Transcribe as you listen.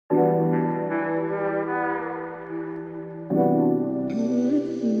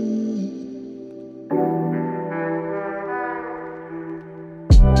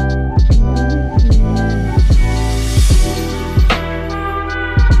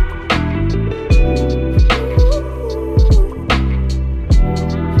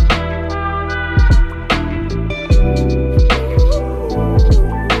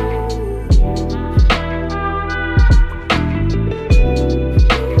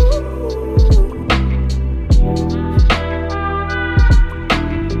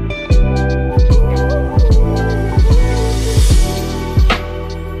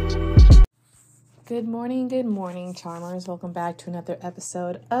Good morning, Charmers. Welcome back to another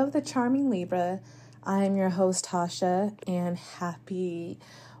episode of The Charming Libra. I am your host, Tasha, and happy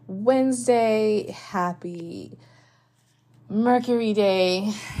Wednesday, happy Mercury Day,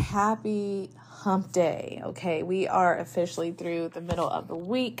 happy Hump Day. Okay, we are officially through the middle of the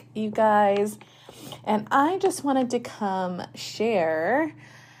week, you guys, and I just wanted to come share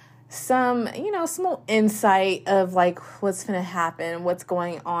some little insight of like what's going to happen, what's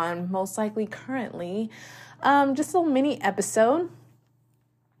going on most likely currently. Just a little mini episode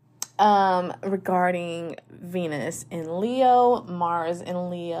regarding Venus in Leo, Mars in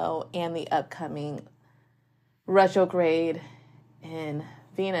Leo, and the upcoming retrograde in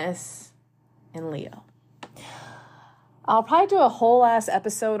Venus in Leo. I'll probably do a whole ass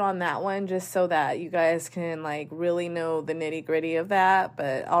episode on that one just so that you guys can like really know the nitty gritty of that,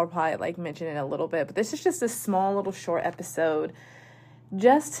 but I'll probably like mention it a little bit. But this is just a small little short episode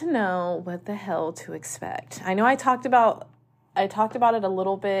just to know what the hell to expect. I know I talked about it a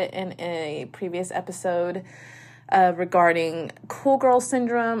little bit in a previous episode regarding cool girl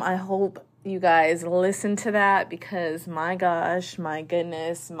syndrome. I hope you guys listen to that because my gosh, my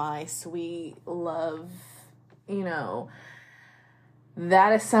goodness, my sweet love,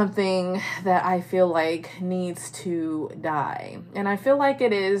 that is something that I feel like needs to die. And I feel like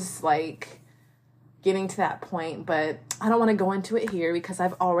it is like getting to that point, but I don't want to go into it here because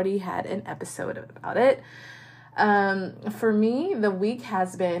I've already had an episode about it. For me, the week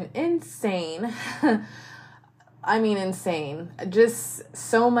has been insane. I mean, insane. Just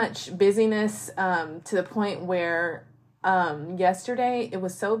so much busyness to the point where yesterday it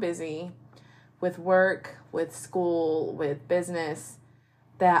was so busy with work, with school, with business,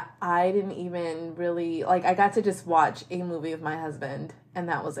 that I didn't even really, I got to just watch a movie with my husband, and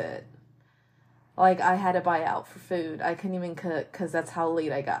that was it. I had to buy out for food. I couldn't even cook because that's how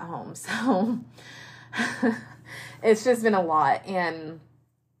late I got home. So, it's just been a lot, and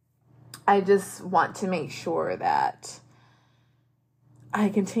I just want to make sure that I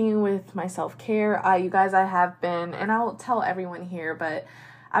continue with my self-care. You guys, I have been, and I'll tell everyone here, but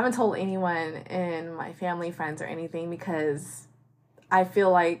I haven't told anyone in my family, friends, or anything because I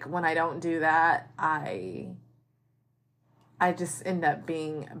feel like when I don't do that, I just end up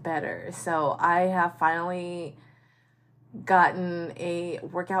being better. So I have finally gotten a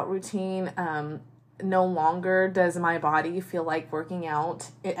workout routine. No longer does my body feel like working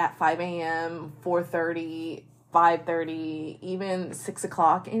out at 5 a.m., 4:30, 5:30, even 6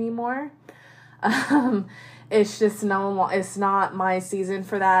 o'clock anymore. It's just it's not my season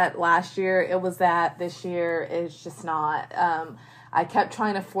for that. Last year it was that. This year it's just not. I kept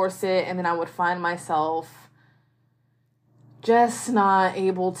trying to force it, and then I would find myself just not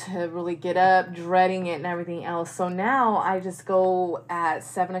able to really get up, dreading it and everything else. So now I just go at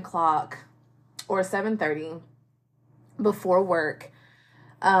 7 o'clock or 7:30 before work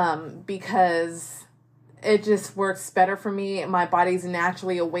because it just works better for me. My body's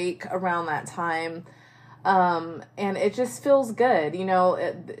naturally awake around that time. And it just feels good.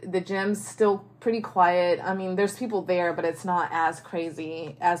 The gym's still pretty quiet. I mean, there's people there, but it's not as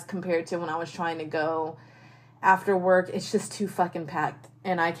crazy as compared to when I was trying to go after work. It's just too fucking packed.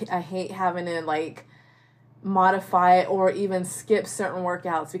 And I hate having to modify it or even skip certain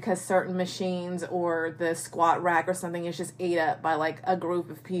workouts because certain machines or the squat rack or something is just ate up by a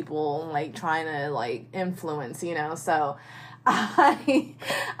group of people trying to influence, So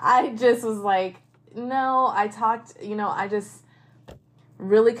I just was no, I talked, I just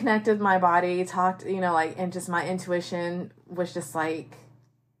really connected with my body, talked, and just my intuition was just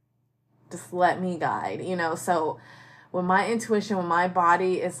just let me guide, So when my intuition, when my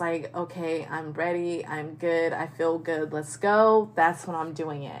body is okay, I'm ready, I'm good, I feel good, let's go, that's when I'm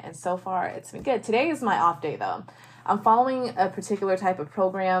doing it. And so far, it's been good. Today is my off day, though. I'm following a particular type of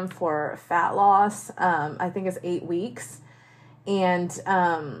program for fat loss. I think it's 8 weeks. And,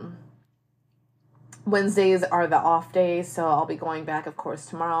 Wednesdays are the off days, so I'll be going back, of course,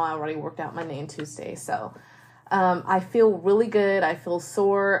 tomorrow. I already worked out Monday and Tuesday, so I feel really good. I feel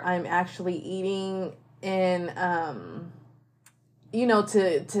sore. I'm actually eating in,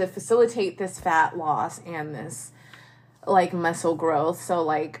 to facilitate this fat loss and this, muscle growth.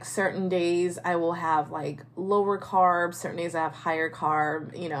 So, certain days I will have, lower carbs. Certain days I have higher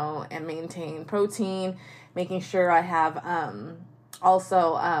carb, and maintain protein, making sure I have,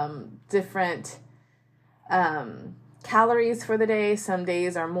 also, different calories for the day. Some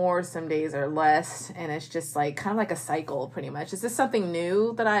days are more, some days are less, and it's just kind of like a cycle pretty much. Is this something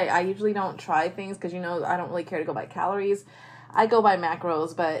new that I usually don't try things because I don't really care to go by calories. I go by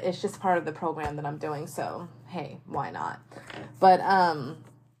macros, but it's just part of the program that I'm doing, so hey, why not? But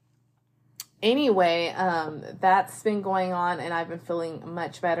anyway, that's been going on, and I've been feeling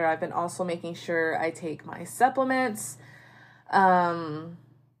much better. I've been also making sure I take my supplements.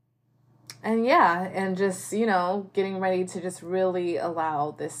 And yeah, and just, getting ready to just really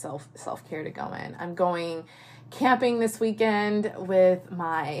allow this self-care to go in. I'm going camping this weekend with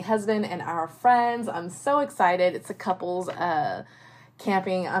my husband and our friends. I'm so excited. It's a couples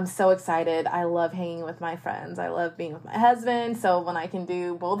camping. I'm so excited. I love hanging with my friends. I love being with my husband. So when I can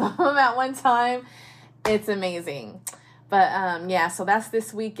do both of them at one time, it's amazing. But yeah, so that's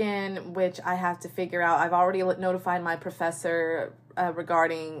this weekend, which I have to figure out. I've already notified my professor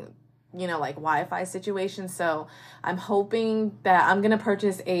regarding like Wi-Fi situation. So I'm hoping that I'm going to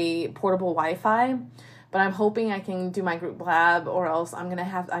purchase a portable Wi-Fi, but I'm hoping I can do my group lab, or else I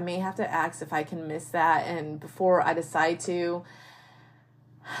may have to ask if I can miss that. And before I decide to,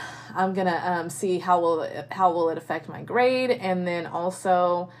 I'm going to see how will it affect my grade. And then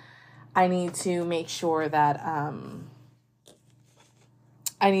also I need to make sure that,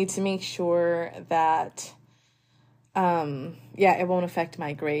 it won't affect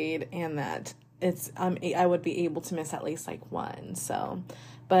my grade, and that I would be able to miss at least like one. So,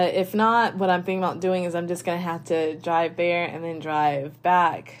 but if not, what I'm thinking about doing is I'm just going to have to drive there and then drive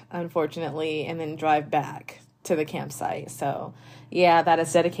back, unfortunately, and then drive back to the campsite. So yeah, that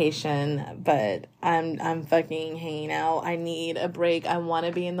is dedication, but I'm fucking hanging out. I need a break. I want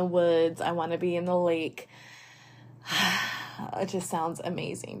to be in the woods. I want to be in the lake. It just sounds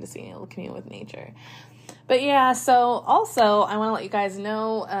amazing, just being able to commune with nature. But yeah, so also I want to let you guys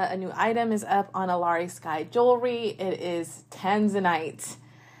know a new item is up on Alari Sky Jewelry. It is tanzanite.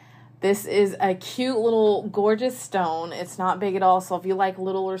 This is a cute little gorgeous stone. It's not big at all, so if you like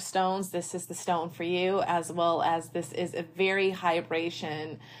littler stones, this is the stone for you, as well as this is a very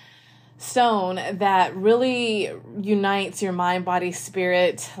high-vibration stone that really unites your mind, body,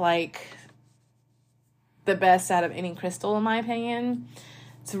 spirit, like the best out of any crystal, in my opinion.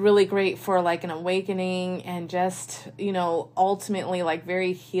 It's really great for like an awakening and just, ultimately like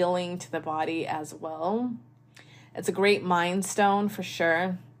very healing to the body as well. It's a great mind stone for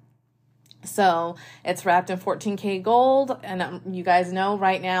sure. So it's wrapped in 14K gold, and you guys know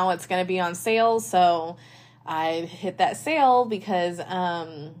right now it's going to be on sale. So I hit that sale because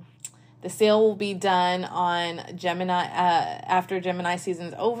the sale will be done on Gemini after Gemini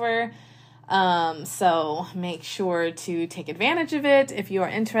season's over. So make sure to take advantage of it if you are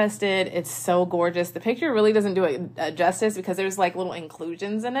interested. It's so gorgeous. The picture really doesn't do it justice because there's like little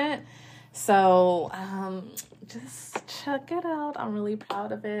inclusions in it. So, just check it out. I'm really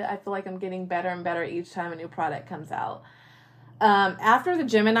proud of it. I feel like I'm getting better and better each time a new product comes out. After the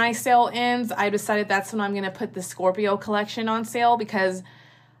Gemini sale ends, I decided that's when I'm going to put the Scorpio collection on sale, because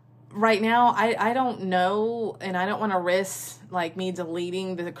right now I don't know, and I don't want to risk like me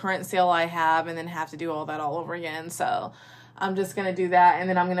deleting the current sale I have and then have to do all that all over again. So I'm just going to do that. And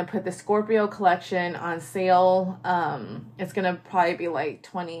then I'm going to put the Scorpio collection on sale. It's going to probably be like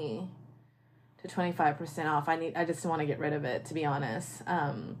 20 to 25% off. I just want to get rid of it, to be honest.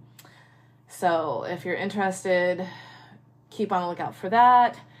 So if you're interested, keep on the lookout for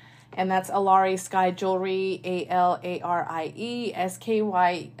that. And that's Alari Sky Jewelry, ALARIE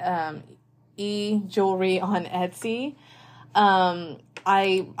SKYE jewelry on Etsy.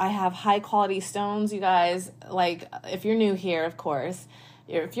 I have high quality stones, you guys. Like, if you're new here, of course,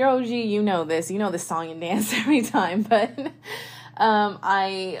 if you're OG, you know this song and dance every time. But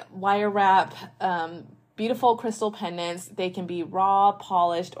I wire wrap beautiful crystal pendants. They can be raw,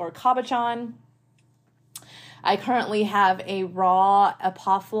 polished, or cabochon. I currently have a raw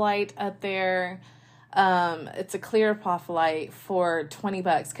apophyllite up there. It's a clear apophyllite for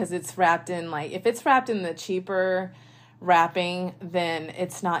 $20 because it's wrapped in, like, if it's wrapped in the cheaper wrapping, then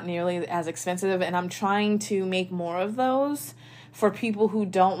it's not nearly as expensive. And I'm trying to make more of those for people who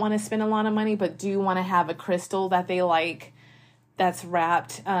don't want to spend a lot of money but do want to have a crystal that they like that's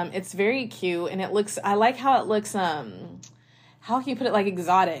wrapped. It's very cute, and I like how it looks, how can you put it, like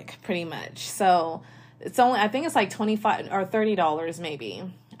exotic, pretty much. So it's only, I think it's like $25 or $30 maybe,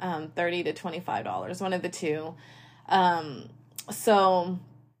 $30 to $25, one of the two. So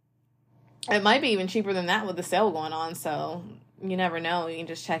it might be even cheaper than that with the sale going on. So you never know. You can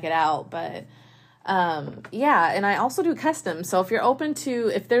just check it out. But yeah, and I also do custom. So if you're open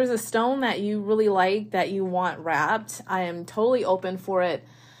to, if there's a stone that you really like that you want wrapped, I am totally open for it.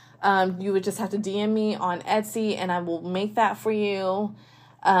 You would just have to DM me on Etsy and I will make that for you.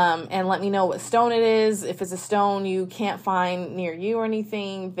 And let me know what stone it is. If it's a stone you can't find near you or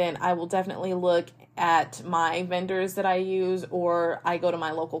anything, then I will definitely look at my vendors that I use, or I go to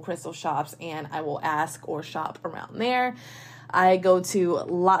my local crystal shops and I will ask or shop around there. I go to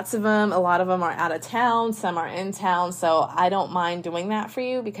lots of them. A lot of them are out of town. Some are in town. So I don't mind doing that for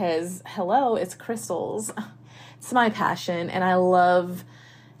you because, hello, it's crystals. It's my passion. And I love,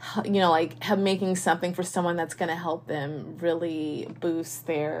 like making something for someone that's going to help them really boost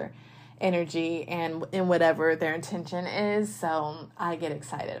their energy and in whatever their intention is. So I get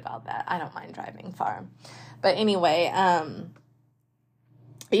excited about that. I don't mind driving far. But anyway,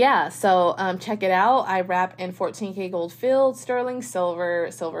 yeah, so check it out. I wrap in 14K gold filled, sterling silver,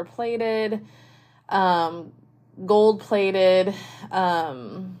 silver plated, gold plated,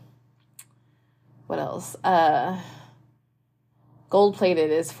 what else? Gold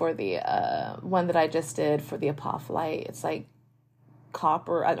plated is for the one that I just did for the apophyllite. It's like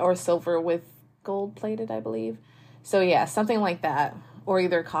copper or silver with gold plated, I believe. So yeah, something like that, or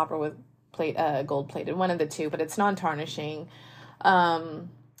either copper with gold plated, one of the two, but it's non-tarnishing.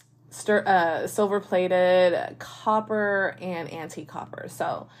 Silver plated, copper, and anti-copper.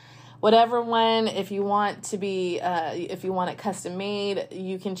 So whatever one, if you want it custom made,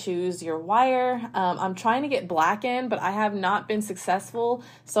 you can choose your wire. I'm trying to get black in, but I have not been successful.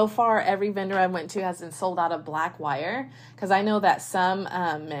 So far, every vendor I went to has been sold out of black wire, because I know that some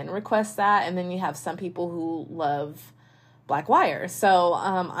men request that, and then you have some people who love black wire. So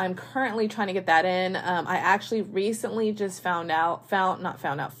I'm currently trying to get that in. I actually recently just found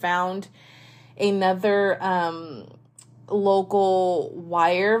another local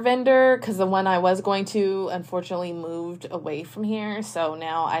wire vendor, because the one I was going to unfortunately moved away from here. So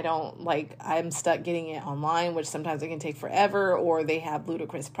now I'm stuck getting it online, which sometimes it can take forever, or they have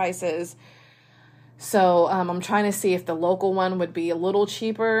ludicrous prices. So I'm trying to see if the local one would be a little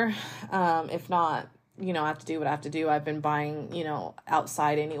cheaper. If not, I have to do what I have to do. I've been buying,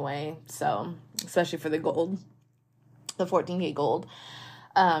 outside anyway. So, especially for the gold, the 14K gold.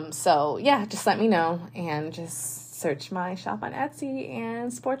 So yeah, just let me know and just search my shop on Etsy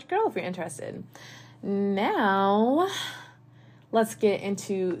and support your girl if you're interested. Now, let's get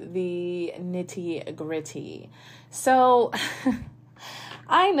into the nitty gritty. So,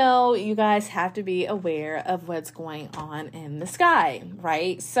 I know you guys have to be aware of what's going on in the sky,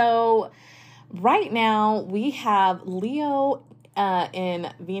 right? So, right now, we have Leo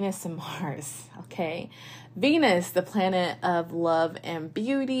in Venus and Mars, okay? Venus, the planet of love and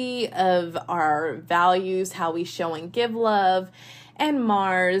beauty, of our values, how we show and give love. And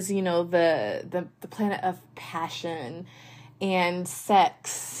Mars, the planet of passion and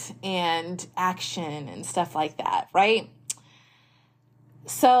sex and action and stuff like that, right?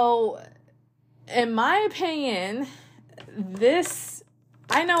 So, in my opinion,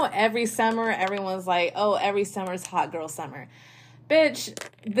 I know every summer, everyone's like, oh, every summer's hot girl summer. Bitch,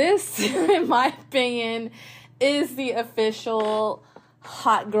 this, in my opinion, is the official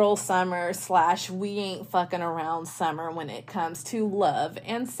hot girl summer / we ain't fucking around summer when it comes to love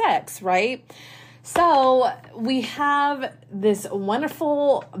and sex, right? So we have this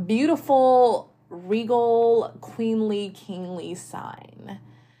wonderful, beautiful, regal, queenly, kingly sign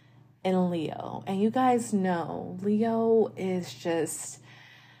in Leo. And you guys know, Leo is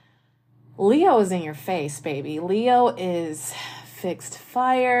in your face, baby. Leo is fixed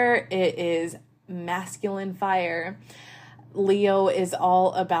fire. It is masculine fire. Leo is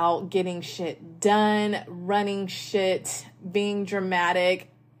all about getting shit done, running shit, being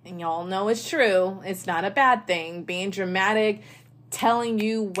dramatic. And y'all know it's true. It's not a bad thing. Being dramatic, telling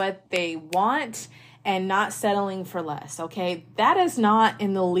you what they want, and not settling for less, okay? That is not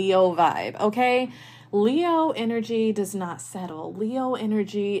in the Leo vibe, okay? Leo energy does not settle. Leo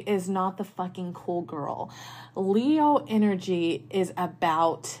energy is not the fucking cool girl. Leo energy is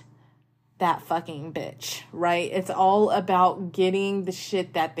about that fucking bitch, right? It's all about getting the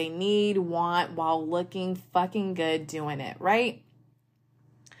shit that they need, want, while looking fucking good doing it, right?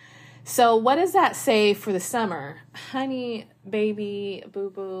 So what does that say for the summer? Honey, baby,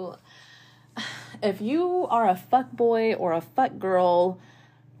 boo-boo, if you are a fuck boy or a fuck girl,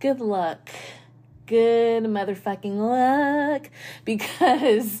 good luck. Good motherfucking luck,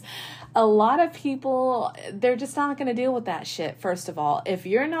 because a lot of people, they're just not going to deal with that shit. First of all, if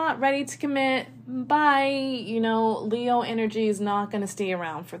you're not ready to commit, bye. Leo energy is not going to stay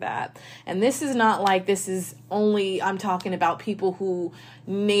around for that. And this is not like this is only, I'm talking about people who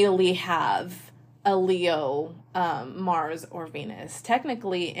natally have a Leo, Mars or Venus.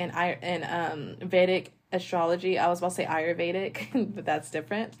 Technically in Vedic astrology, I was about to say Ayurvedic, but that's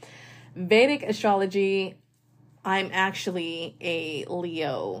different. Vedic astrology, I'm actually a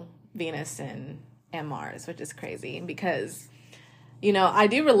Leo, Venus, and Mars, which is crazy because, I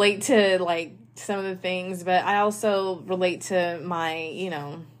do relate to like some of the things, but I also relate to my,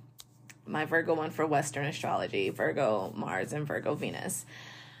 my Virgo one for Western astrology, Virgo Mars and Virgo Venus.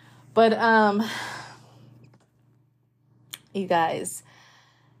 But you guys,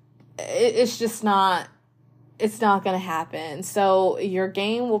 it's just not, it's not going to happen. So your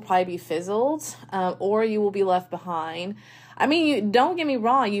game will probably be fizzled, or you will be left behind. I mean, don't get me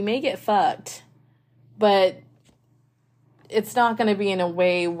wrong, you may get fucked, but it's not going to be in a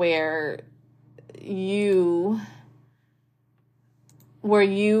way where you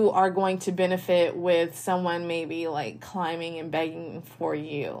are going to benefit with someone maybe like climbing and begging for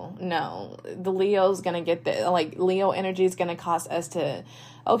you. No, the Leo's going to get the, like, Leo energy is going to cause us to,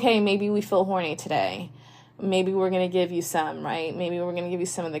 okay, maybe we feel horny today. Maybe we're going to give you some, right? Maybe we're going to give you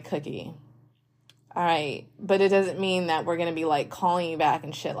some of the cookie. All right. But it doesn't mean that we're going to be like calling you back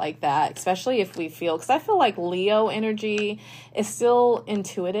and shit like that, especially if we feel, because I feel like Leo energy is still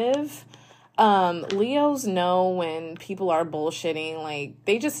intuitive. Leos know when people are bullshitting, like,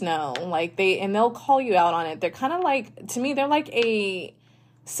 they just know, like, they'll call you out on it. They're kind of like, to me, they're like a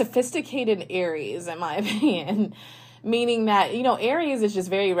sophisticated Aries, in my opinion, meaning that, you know, Aries is just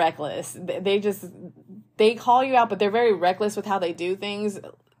very reckless. They call you out, but they're very reckless with how they do things.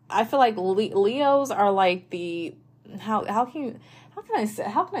 I feel like Leos are like how can I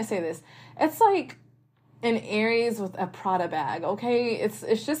say this? It's like an Aries with a Prada bag, okay?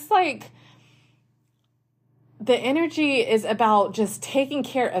 It's just like, the energy is about just taking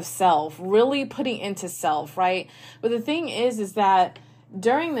care of self, really putting into self, right? But the thing is that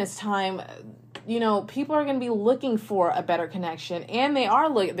during this time, you know, people are going to be looking for a better connection, and they're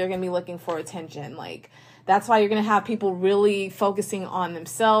going to be looking for attention. Like, that's why you're going to have people really focusing on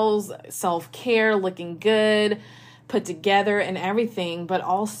themselves, self-care, looking good, put together and everything, but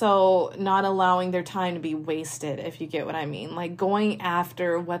also not allowing their time to be wasted, if you get what I mean. Like, going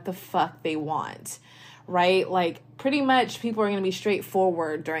after what the fuck they want. Right? Like, pretty much people are going to be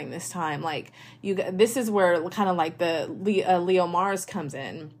straightforward during this time. Like, this is where kind of like the Leo Mars comes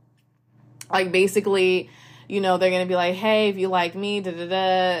in. Like, basically, you know, they're going to be like, hey, if you like me,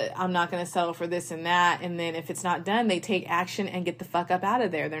 I'm not going to settle for this and that. And then if it's not done, they take action and get the fuck up out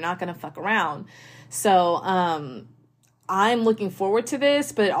of there. They're not going to fuck around. So, I'm looking forward to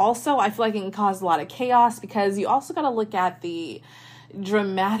this, but also I feel like it can cause a lot of chaos, because you also got to look at the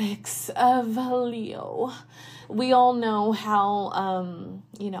dramatics of Leo. We all know how,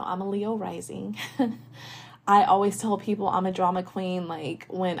 you know, I'm a Leo rising. I always tell people I'm a drama queen. Like,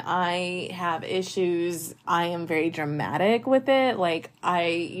 when I have issues, I am very dramatic with it. Like,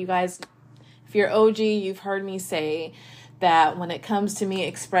 you guys, if you're OG, you've heard me say that when it comes to me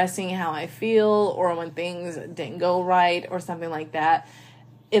expressing how I feel, or when things didn't go right or something like that,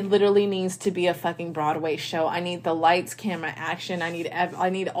 it literally needs to be a fucking Broadway show. I need the lights, camera, action. I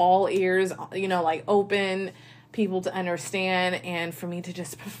need all ears, you know, like, open, people to understand, and for me to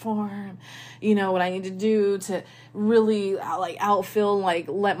just perform, you know, what I need to do to really, like, outfeel, like,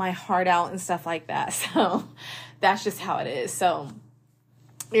 let my heart out and stuff like that. So that's just how it is. So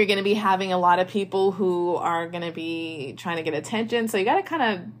you're going to be having a lot of people who are going to be trying to get attention. So you got to kind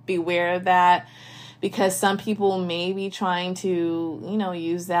of beware of that, because some people may be trying to, you know,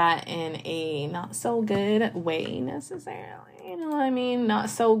 use that in a not so good way necessarily. You know what I mean? Not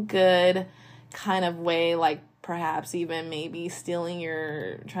so good kind of way, like perhaps even maybe trying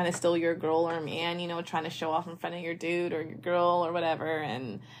to steal your girl or man, you know, trying to show off in front of your dude or your girl or whatever.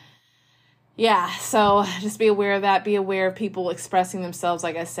 And yeah, so just be aware of that. Be aware of people expressing themselves,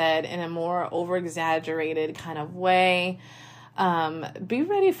 like I said, in a more over-exaggerated kind of way. Be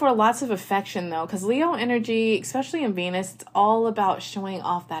ready for lots of affection, though, because Leo energy, especially in Venus, it's all about showing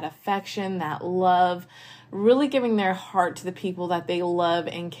off that affection, that love, really giving their heart to the people that they love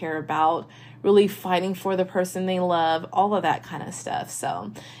and care about, really fighting for the person they love, all of that kind of stuff.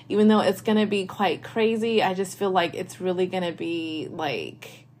 So even though it's going to be quite crazy, I just feel like it's really going to be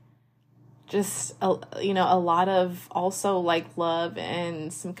like just, a lot of also like love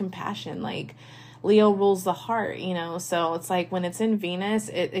and some compassion. Like, Leo rules the heart, you know, so it's like when it's in Venus,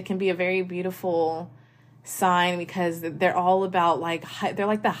 it can be a very beautiful sign, because they're all about like, they're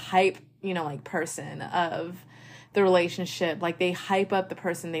like the hype, you know, like person of the relationship. Like, they hype up the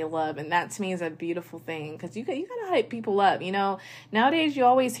person they love, and that to me is a beautiful thing, because you gotta hype people up, you know. Nowadays you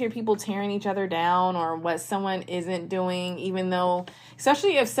always hear people tearing each other down or what someone isn't doing, even though,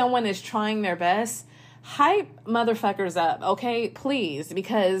 especially if someone is trying their best, hype motherfuckers up, okay, please,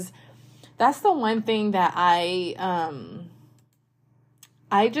 because that's the one thing that I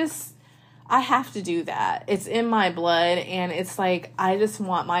have to do that. It's in my blood, and it's like, I just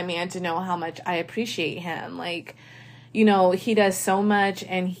want my man to know how much I appreciate him. Like, you know, he does so much,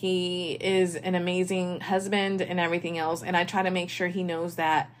 and he is an amazing husband and everything else, and I try to make sure he knows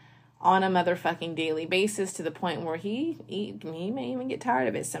that on a motherfucking daily basis, to the point where he may even get tired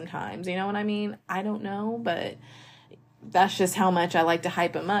of it sometimes. You know what I mean? I don't know, but that's just how much I like to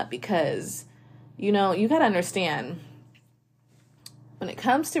hype him up, because, you know, you got to understand, when it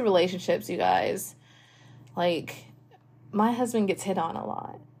comes to relationships, you guys, like, my husband gets hit on a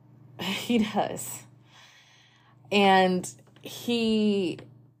lot. He does. And he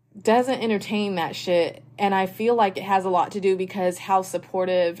doesn't entertain that shit. And I feel like it has a lot to do because how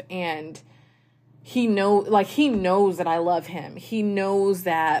supportive, and he knows that I love him. He knows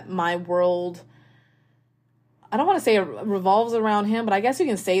that my world, I don't want to say it revolves around him, but I guess you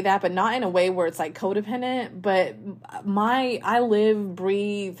can say that, but not in a way where it's like codependent. But I live,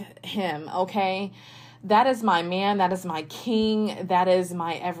 breathe him, okay? That is my man. That is my king. That is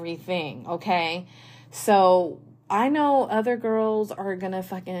my everything, okay? So I know other girls are gonna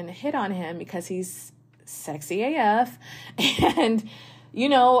fucking hit on him because he's sexy AF. And, you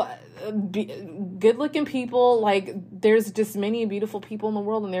know, good looking people, like, there's just many beautiful people in the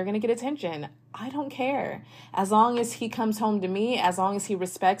world, and they're gonna get attention. I don't care. As long as he comes home to me, as long as he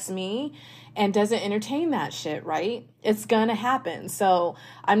respects me and doesn't entertain that shit, right? It's gonna happen. So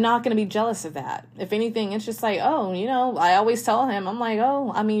I'm not gonna be jealous of that. If anything, it's just like, oh, you know, I always tell him, I'm like,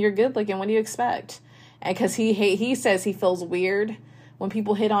 oh, I mean, you're good looking. What do you expect? And because he says he feels weird when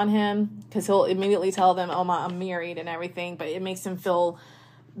people hit on him, because he'll immediately tell them, oh, I'm married and everything, but it makes him feel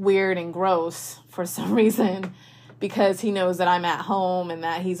weird and gross for some reason, because he knows that I'm at home and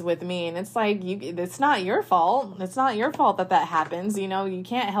that he's with me. And it's like, it's not your fault. It's not your fault that happens. You know, you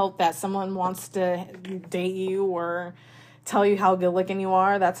can't help that someone wants to date you or tell you how good looking you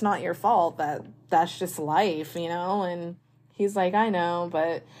are. That's not your fault. That's just life, you know? And he's like, I know,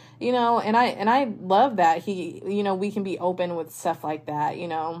 but, you know, and I love that he, you know, we can be open with stuff like that, you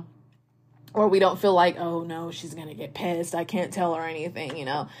know, or we don't feel like, oh no, she's going to get pissed, I can't tell her anything, you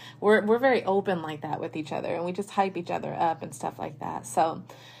know. We're very open like that with each other, and we just hype each other up and stuff like that. So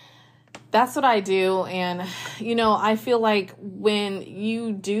that's what I do. And, you know, I feel like when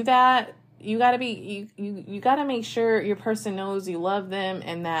you do that, you got to be, you got to make sure your person knows you love them,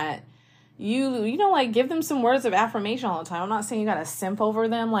 and that you know, like, give them some words of affirmation all the time. I'm not saying you got to simp over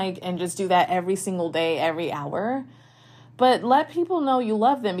them, like, and just do that every single day, every hour. But let people know you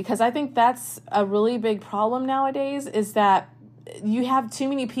love them, because I think that's a really big problem nowadays, is that you have too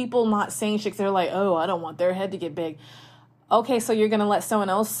many people not saying shit. They're like, oh, I don't want their head to get big. Okay, so you're going to let someone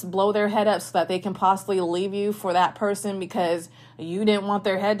else blow their head up so that they can possibly leave you for that person because you didn't want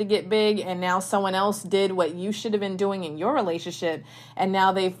their head to get big, and now someone else did what you should have been doing in your relationship, and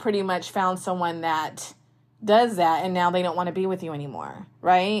now they've pretty much found someone that does that, and now they don't want to be with you anymore,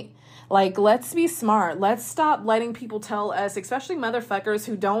 right? Like, let's be smart. Let's stop letting people tell us, especially motherfuckers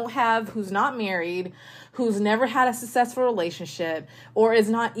who's not married, who's never had a successful relationship, or is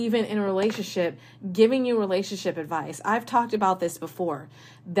not even in a relationship, giving you relationship advice. I've talked about this before.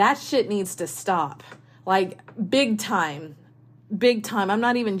 That shit needs to stop. Like, big time. Big time. I'm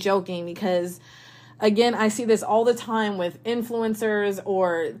not even joking, because again, I see this all the time with influencers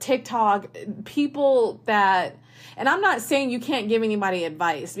or TikTok, people that, and I'm not saying you can't give anybody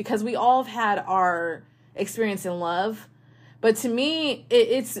advice, because we all have had our experience in love. But to me,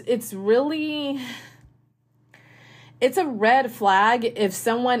 it's really, it's a red flag if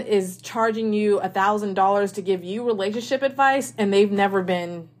someone is charging you $1,000 to give you relationship advice and they've never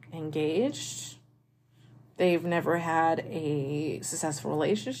been engaged. They've never had a successful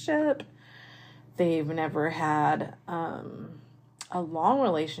relationship. They've never had a long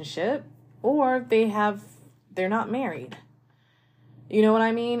relationship, or they're not married. You know what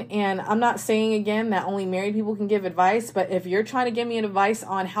I mean? And I'm not saying, again, that only married people can give advice, but if you're trying to give me advice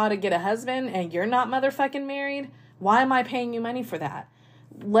on how to get a husband and you're not motherfucking married, why am I paying you money for that?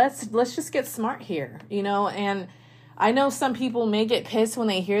 Let's just get smart here, you know? And I know some people may get pissed when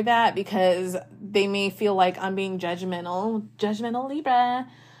they hear that, because they may feel like I'm being judgmental Libra,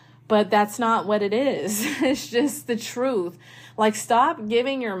 but that's not what it is. It's just the truth. Like, stop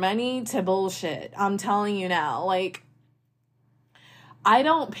giving your money to bullshit. I'm telling you now, like, I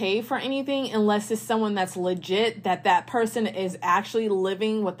don't pay for anything unless it's someone that's legit, that person is actually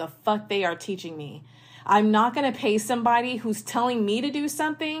living what the fuck they are teaching me. I'm not going to pay somebody who's telling me to do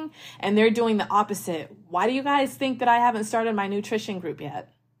something and they're doing the opposite. Why do you guys think that I haven't started my nutrition group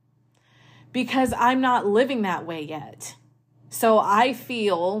yet? Because I'm not living that way yet. So I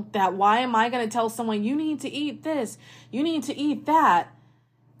feel that, why am I going to tell someone, you need to eat this, you need to eat that,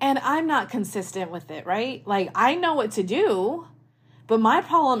 and I'm not consistent with it, right? Like, I know what to do, but my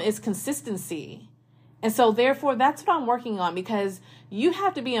problem is consistency. And so therefore, that's what I'm working on, because you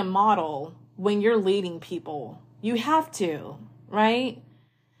have to be a model when you're leading people. You have to, right?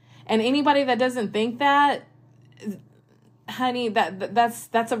 And anybody that doesn't think that, honey, that's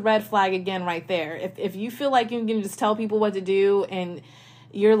a red flag again right there. If you feel like you can just tell people what to do, and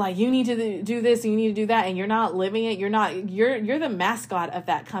you're like, you need to do this and you need to do that, and you're not living it, you're the mascot of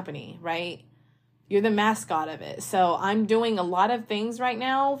that company, right? You're the mascot of it. So I'm doing a lot of things right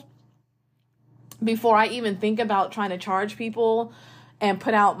now before I even think about trying to charge people and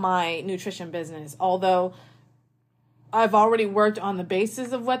put out my nutrition business. Although I've already worked on the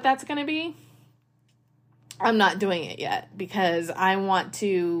basis of what that's going to be, I'm not doing it yet because I want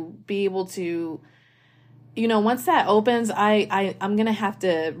to be able to, once that opens, I'm going to have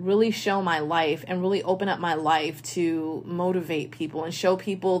to really show my life and really open up my life to motivate people and show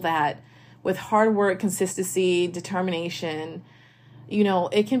people that with hard work, consistency, determination,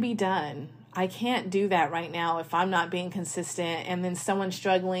 it can be done. I can't do that right now if I'm not being consistent, and then someone's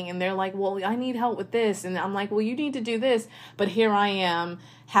struggling and they're like, well, I need help with this. And I'm like, well, you need to do this. But here I am,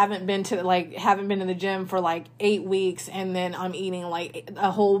 haven't been to the gym for like 8 weeks. And then I'm eating like a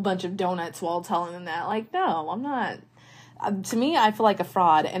whole bunch of donuts while telling them that. Like, no, I'm not. To me, I feel like a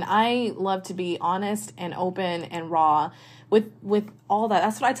fraud, and I love to be honest and open and raw with all that.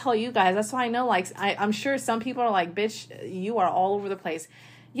 That's what I tell you guys. That's why I know, like, I'm sure some people are like, bitch, you are all over the place.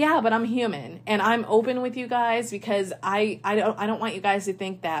 Yeah, but I'm human, and I'm open with you guys because I don't want you guys to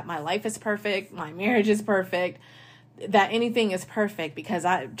think that my life is perfect, my marriage is perfect, that anything is perfect, because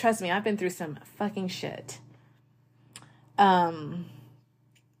trust me, I've been through some fucking shit.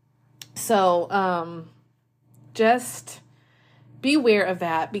 Just beware of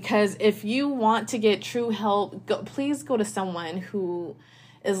that, because if you want to get true help, please go to someone who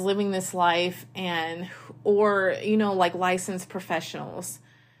is living this life or like licensed professionals.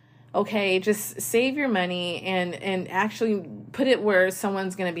 Okay, just save your money and actually put it where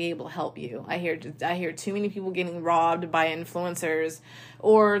someone's going to be able to help you. I hear too many people getting robbed by influencers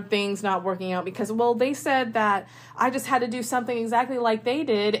or things not working out because, well, they said that I just had to do something exactly like they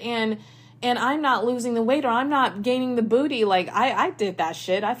did, and I'm not losing the weight or I'm not gaining the booty. Like, I did that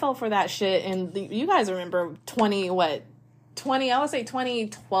shit. I fell for that shit. And you guys remember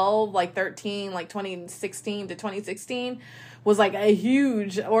 2012, like 13, like 2016 to 2016 was like a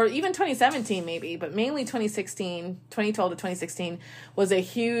huge, or even 2017 maybe, but mainly 2012 to 2016 was a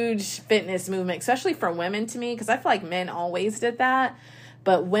huge fitness movement, especially for women to me, because I feel like men always did that.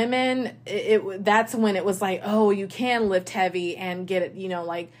 But women, that's when it was like, oh, you can lift heavy and get it,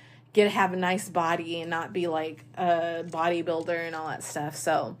 have a nice body and not be like a bodybuilder and all that stuff.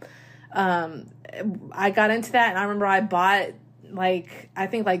 So I got into that, and I remember I bought I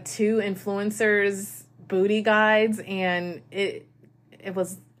think 2 influencers booty guides, and it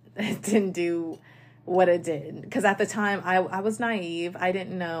didn't do what it did, because at the time I was naive. I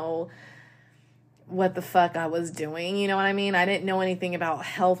didn't know what the fuck I was doing, you know what I mean? I didn't know anything about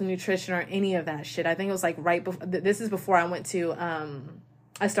health and nutrition or any of that shit. I think it was like right before, this is before I went to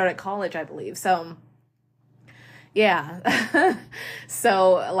I started college, I believe. So yeah.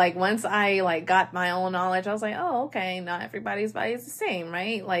 So once I got my own knowledge, I was like, oh, okay, not everybody's body is the same,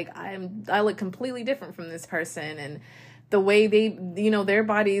 right? I look completely different from this person, and the way they, their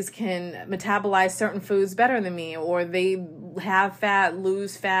bodies can metabolize certain foods better than me, or they have fat,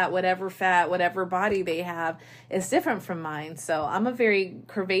 lose fat, whatever body they have is different from mine. So I'm a very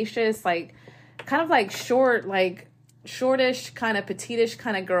curvaceous, kind of short, shortish, kind of petitish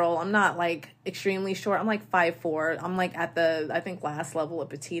kind of girl. I'm not extremely short. I'm 5'4". I'm at the, I think, last level of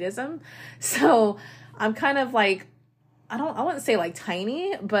petitism. So I'm kind of I wouldn't say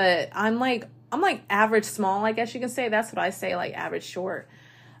tiny, but I'm average small, I guess you can say. That's what I say, average short.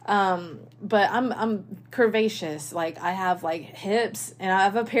 But I'm curvaceous. I have hips, and I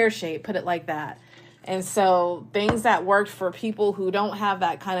have a pear shape, put it like that. And so things that worked for people who don't have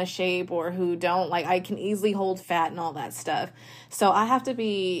that kind of shape, or who don't, I can easily hold fat and all that stuff. So I have to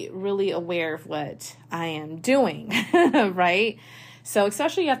be really aware of what I am doing, right? So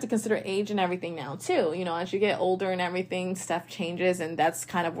especially you have to consider age and everything now too. As you get older and everything, stuff changes, and that's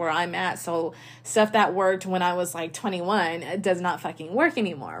kind of where I'm at. So stuff that worked when I was 21, it does not fucking work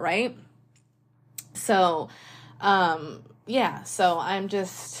anymore, right? So, yeah, so I'm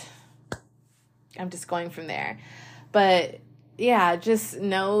just going from there. But yeah, just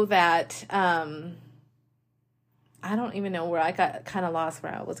know that, I don't even know where I got kind of lost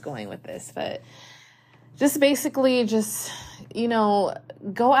where I was going with this, but just basically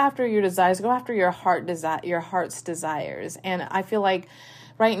go after your desires, go after your heart's desires. And I feel like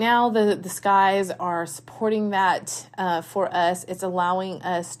right now the skies are supporting that, for us. It's allowing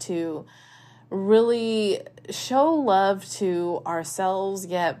us to really show love to ourselves,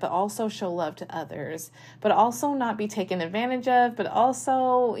 but also show love to others, but also not be taken advantage of, but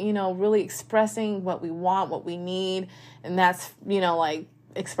also, really expressing what we want, what we need. And that's, like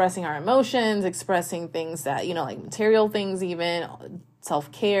expressing our emotions, expressing things that, like material things, even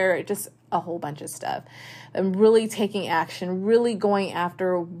self-care, just a whole bunch of stuff. And really taking action, really going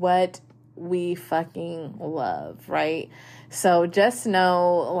after what we fucking love, right? So just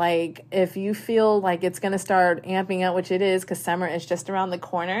know, like, if you feel like it's going to start amping up, which it is, because summer is just around the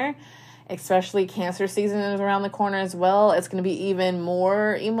corner, especially Cancer season is around the corner as well, it's going to be even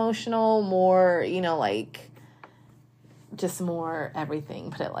more emotional, more, like, just more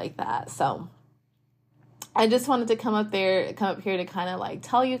everything, put it like that. So I just wanted to come up here to kind of like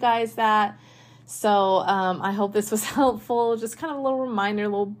tell you guys that. So I hope this was helpful. Just kind of a little reminder, a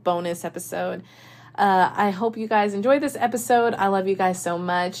little bonus episode. I hope you guys enjoyed this episode. I love you guys so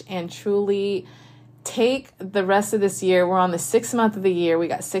much, and truly take the rest of this year. We're on the 6th month of the year. We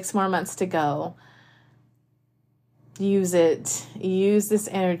got 6 more months to go. Use it. Use this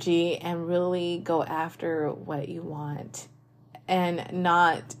energy and really go after what you want, and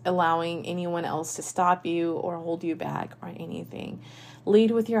not allowing anyone else to stop you or hold you back or anything.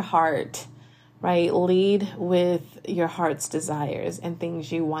 Lead with your heart, right? Lead with your heart's desires and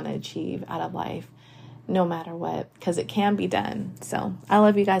things you want to achieve out of life, no matter what, because it can be done. So I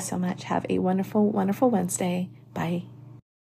love you guys so much. Have a wonderful, wonderful Wednesday. Bye.